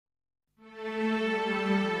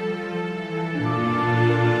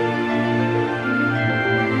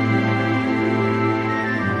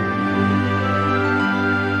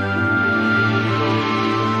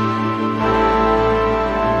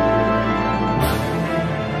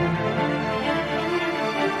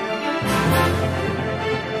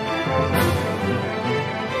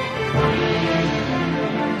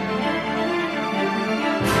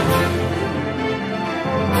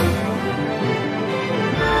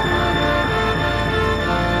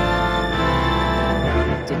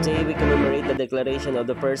declaration of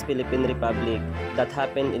the First Philippine Republic that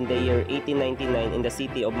happened in the year 1899 in the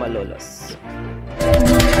city of Malolos.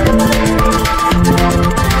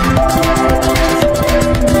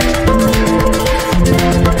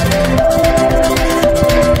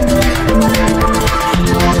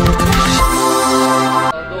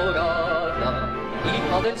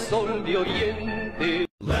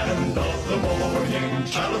 Land of the morning,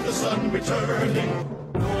 child of the sun returning.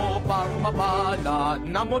 Lupang mapalad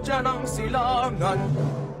na mo dyan ang silangan.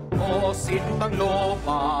 O sintang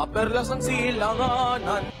lupa, perlas ang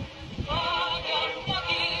silanganan.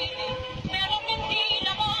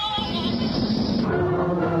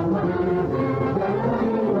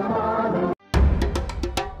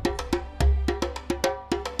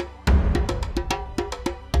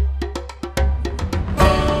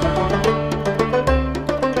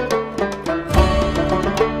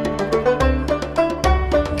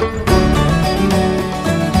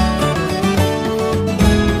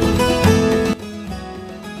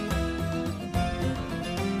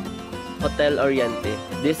 Hotel Oriente.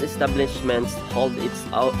 These establishments hold its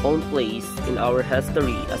own place in our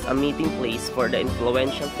history as a meeting place for the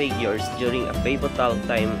influential figures during a pivotal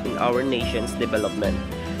time in our nation's development.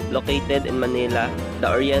 Located in Manila, the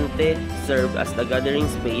Oriente served as the gathering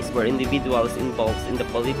space for individuals involved in the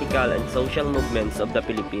political and social movements of the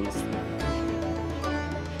Philippines.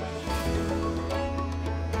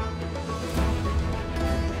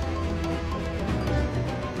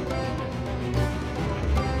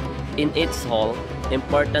 In its hall,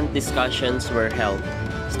 important discussions were held,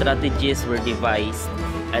 strategies were devised,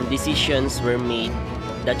 and decisions were made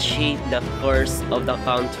that shaped the course of the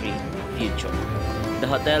country's future. The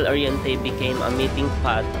Hotel Oriente became a meeting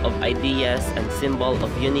pot of ideas and symbol of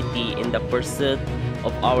unity in the pursuit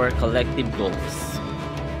of our collective goals.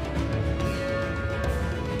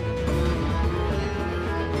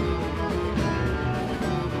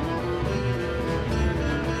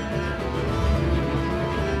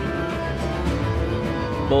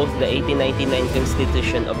 Both the 1899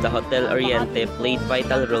 Constitution of the Hotel Oriente played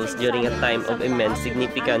vital roles during a time of immense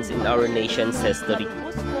significance in our nation's history.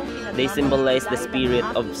 They symbolize the spirit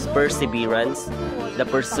of perseverance, the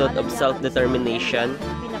pursuit of self-determination,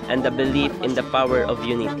 and the belief in the power of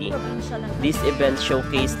unity. These events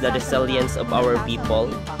showcase the resilience of our people,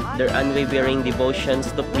 their unwavering devotions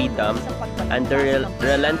to freedom, and their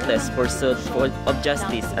relentless pursuit of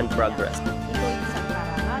justice and progress.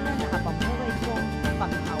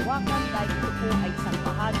 Dahil ito po ay isang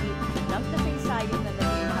bahagi ng kasaysayan na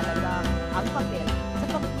naging mahalaga ang papel sa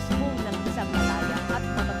pag-usbong ng isang malaya at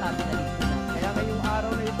matatag na lipunan. Kaya ngayong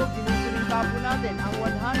araw na ito, kinukulinta po natin ang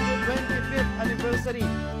 125th anniversary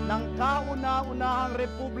ng kauna-unahang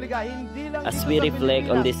republika. Hindi lang as we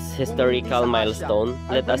reflect on this historical milestone,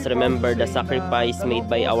 let us remember the sacrifice made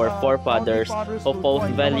by our forefathers who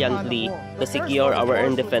fought valiantly to secure our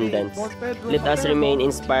independence. Let us remain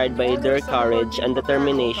inspired by their courage and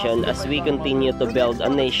determination as we continue to build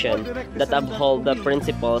a nation that upholds the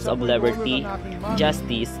principles of liberty,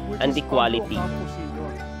 justice, and equality.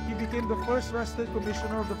 He became the first resident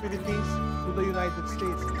commissioner of the Philippines to the United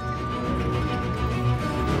States.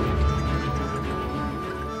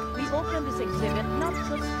 We open this exhibit not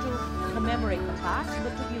just to commemorate the past,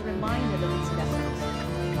 but to be reminded of its lessons.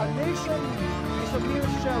 A nation is a mere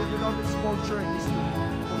shell without its culture and history.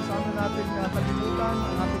 Kung sana natin kalimutan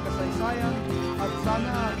ang ating kasaysayan at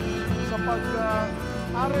sana sa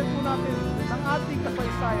pag-aral po natin ng ating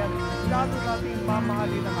kasaysayan, lalo natin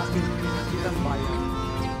mamahalin ang ating bilang bayan.